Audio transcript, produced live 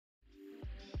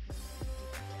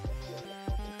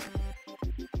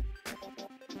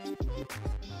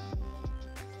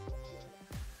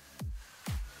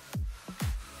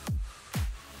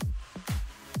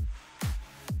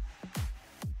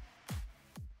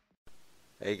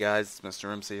Hey guys, it's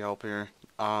MrMCHelp here.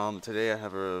 Today I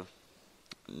have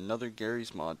another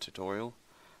Gary's Mod tutorial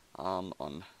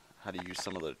on how to use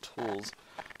some of the tools.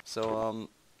 So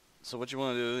what you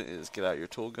want to do is get out your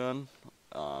tool gun.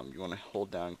 You want to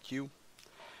hold down Q,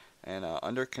 and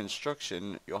under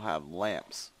construction you'll have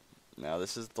lamps. Now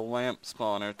this is the lamp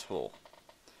spawner tool.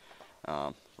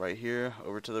 Right here,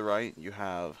 over to the right, you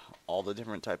have all the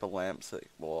different type of lamps that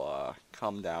will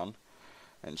come down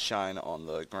and shine on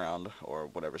the ground or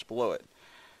whatever's below it.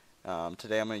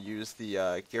 Today I'm going to use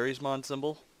the Gary's Mod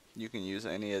symbol. You can use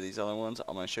any of these other ones.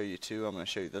 I'm going to show you two. I'm going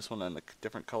to show you this one and the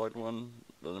different colored one.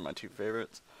 Those are my two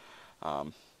favorites.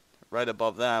 Right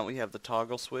above that we have the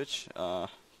toggle switch,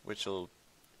 which will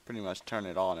pretty much turn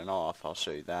it on and off. I'll show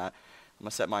you that. I'm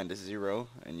going to set mine to 0,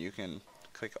 and you can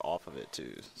click off of it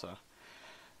too. So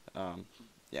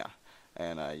yeah,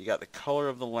 and you got the color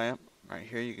of the lamp right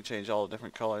here. You can change all the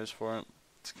different colors for it.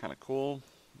 It's kind of cool.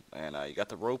 And you got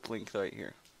the rope link right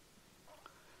here.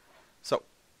 So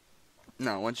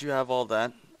now once you have all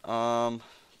that,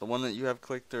 the one that you have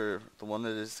clicked, or the one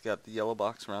that has got the yellow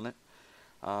box around it,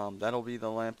 that'll be the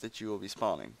lamp that you will be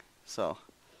spawning. So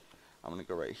I'm going to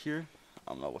go right here.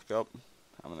 I'm going to look up.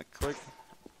 I'm going to click,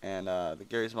 and the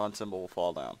Gary's Mod symbol will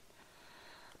fall down.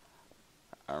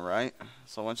 Alright,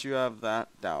 so once you have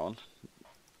that down,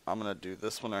 I'm going to do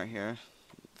this one right here.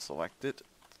 Select it.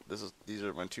 These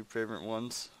are my two favorite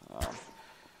ones,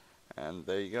 and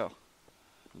there you go.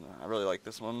 I really like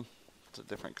this one. It's a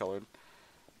different colored.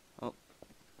 Oh,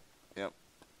 yep.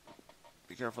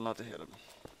 Be careful not to hit them.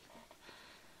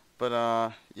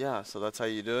 But yeah, so that's how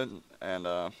you do it. And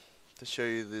to show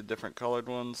you the different colored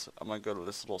ones, I'm gonna go to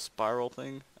this little spiral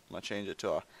thing. I'm gonna change it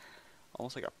to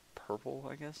almost like a purple,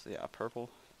 I guess. Yeah, purple.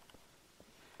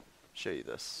 Show you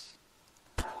this.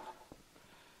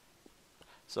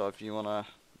 So if you wanna,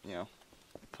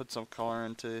 put some color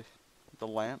into the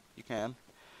lamp, you can.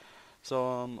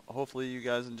 So hopefully you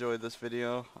guys enjoyed this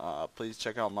video. Please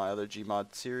check out my other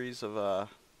GMOD series of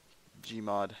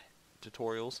GMOD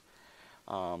tutorials.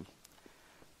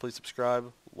 Please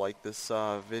subscribe, like this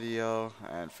video,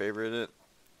 and favorite it,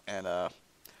 and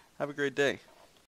have a great day.